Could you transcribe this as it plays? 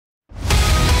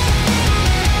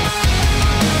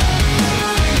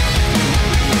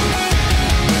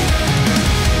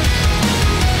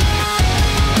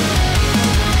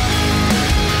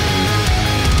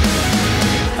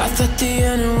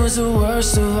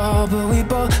of all, but we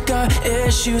both got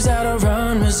issues that are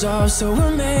unresolved. So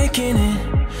we're making it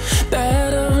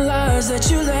better, lies that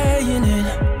you're laying in.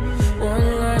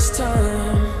 One last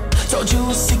time, told you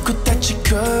a secret that you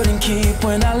couldn't keep.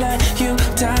 When I let you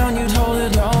down, you'd hold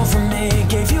it all for me.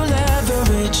 Gave you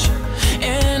leverage,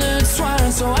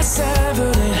 intertwined, so I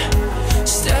severed it.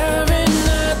 Staring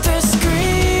at the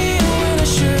screen when I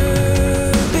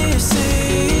should be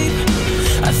asleep.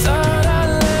 I thought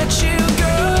I'd let you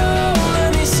go,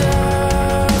 let me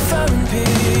suffer in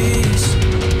peace.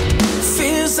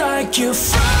 Feels like you're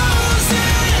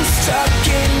frozen, stuck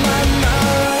in my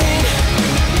mind.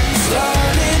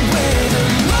 Flooded with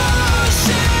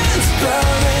emotions,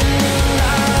 blurring the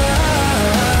lines.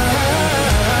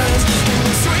 In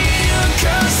between a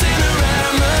curse and a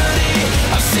remedy,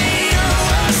 I've seen your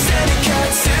worst and it cut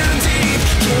too deep.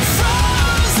 You're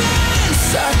frozen,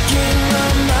 stuck in my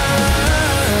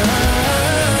mind.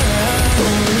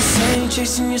 Going insane,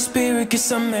 chasing your spirit,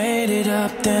 guess I made it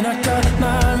up. Then I got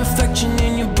my reflection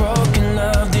in your broken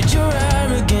love. Did your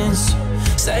arrogance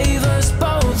save us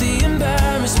both? The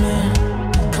embarrassment,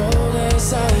 cold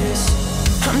as ice.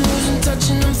 I'm losing touch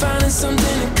and I'm finding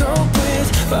something to cope with,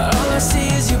 but all I see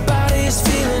is your body is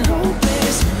feeling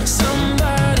hopeless.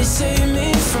 Somebody save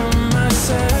me from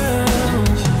myself.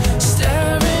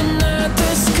 Staring at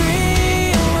the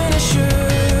screen when I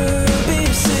should be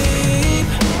asleep.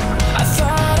 I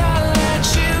thought I'd let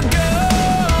you go,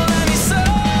 let me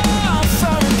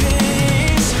suffer in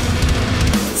peace.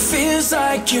 Feels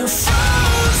like you're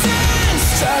frozen,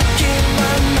 stuck in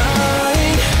my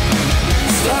mind.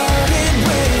 Flooded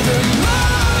with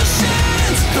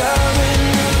emotions, blurring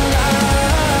the lines.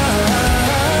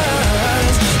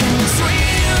 In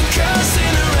between a curse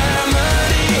and a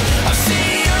remedy, I've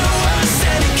seen your worst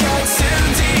and it cut too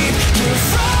deep. You're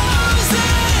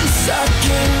frozen, stuck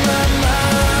in my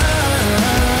mind.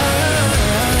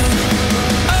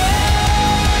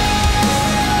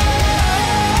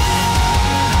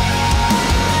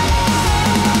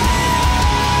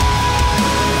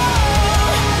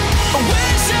 I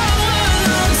wish I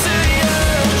belonged to you.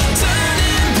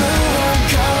 Turning blue, I'm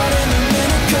caught in the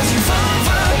middle, 'cause you've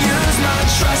overused my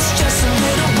trust just a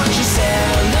little. What you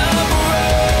celebrate,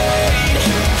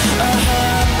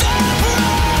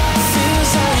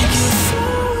 feels like you're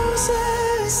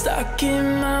frozen, stuck in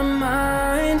my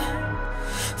mind.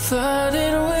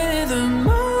 Flooded with emotion.